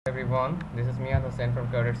Everyone, this is Mia Hussain from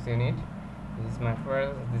Coders Unit. This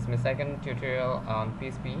is my second tutorial on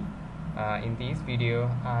PHP. In this video,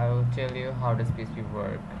 I will tell you how does PHP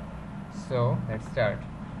work. So let's start.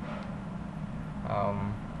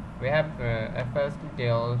 We have at first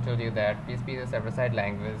told you that PHP is a server-side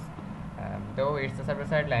language. Though it's a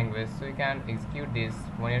server-side language, so you can execute this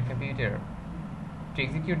on your computer. To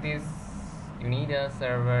execute this, you need a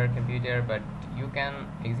server computer, but you can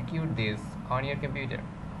execute this on your computer.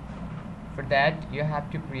 For that, you have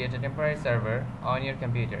to create a temporary server on your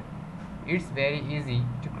computer. It's very easy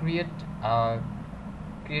to create a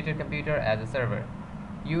computer as a server.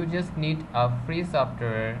 You just need a free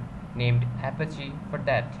software named Apache for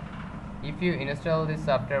that. If you install this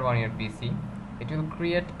software on your PC, it will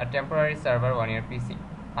create a temporary server on your PC.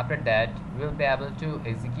 After that, you will be able to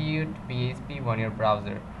execute PHP on your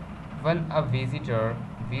browser. When a visitor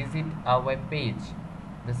visits a web page,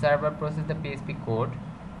 the server processes the PHP code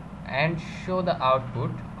and show the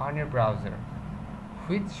output on your browser,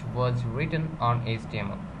 which was written on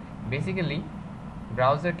HTML. Basically,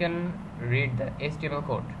 browser can read the HTML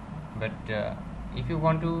code, but if you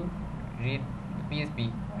want to read the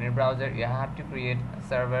PHP on your browser, you have to create a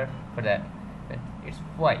server for that. But it's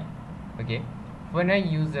why. Okay, when a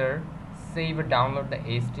user save or download the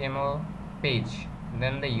HTML page,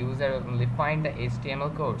 then the user will only find the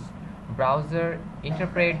HTML codes. Browser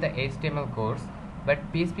interpret the HTML codes,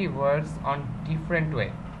 but PHP works on different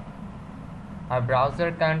way. A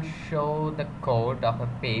browser can't show the code of a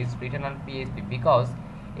page written on PHP because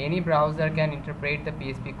any browser can interpret the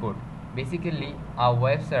PHP code. Basically, a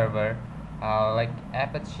web server like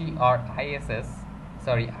Apache or IIS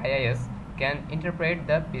can interpret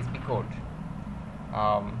the PHP code.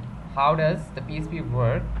 How does the PHP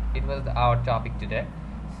work? It was our topic today.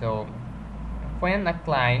 So, when a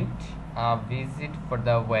client visit for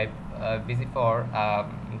the web visit for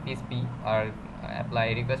PHP or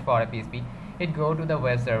apply request for a PHP, it go to the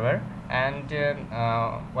web server, and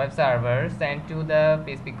web server send to the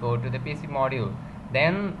PHP code to the PHP module.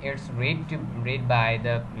 Then it's read by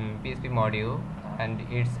the PHP module, and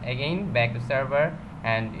it's again back to server,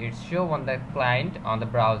 and it's show on the client on the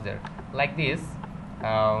browser like this.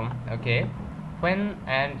 Okay, when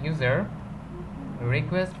an user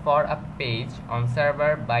request for a page on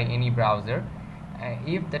server by any browser,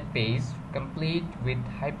 if that page complete with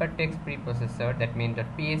hypertext preprocessor, that means the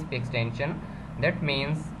PHP extension, that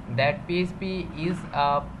means that PHP is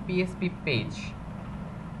a PHP page,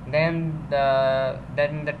 then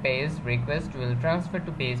the page request will transfer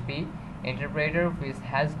to PHP interpreter, which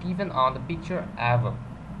has given on the picture above.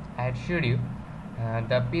 I had showed you.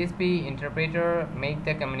 The PHP interpreter make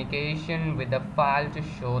the communication with the file to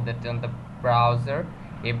show that on the browser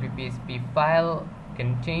every PHP file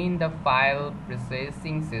contain the file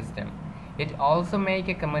processing system. It also make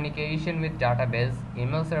a communication with database,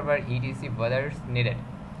 email server, etc. whether it's needed.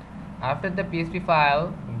 After the PHP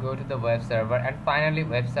file go to the web server, and finally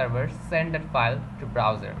web server send that file to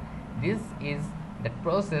browser. This is the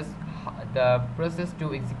process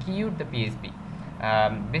to execute the PHP.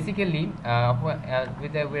 Basically,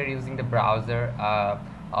 we're using the browser,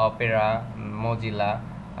 Opera, Mozilla,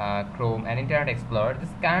 Chrome and Internet Explorer. This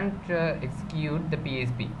can't execute the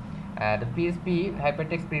PHP. The PHP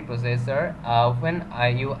hypertext preprocessor, when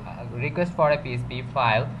you request for a PHP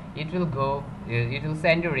file, it will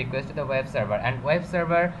send your request to the web server, and web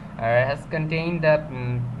server has contained the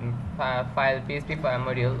file PHP file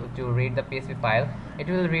module to read the PHP file. It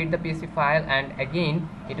will read the PHP file, and again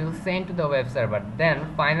it will send to the web server.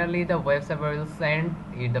 Then finally the web server will send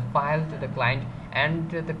the file to the client, and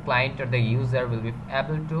the client or the user will be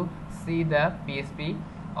able to see the PHP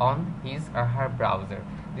on his or her browser.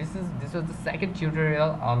 This was the second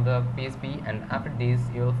tutorial on the PHP, and after this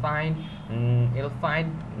you'll find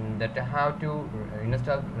that how to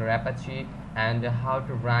install Apache and how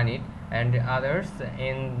to run it and others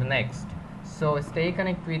in the next. So stay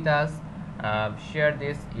connected with us, share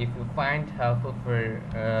this if you find helpful for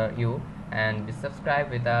you, and subscribe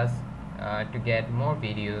with us to get more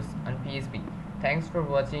videos on PHP. Thanks for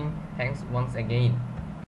watching. Thanks once again.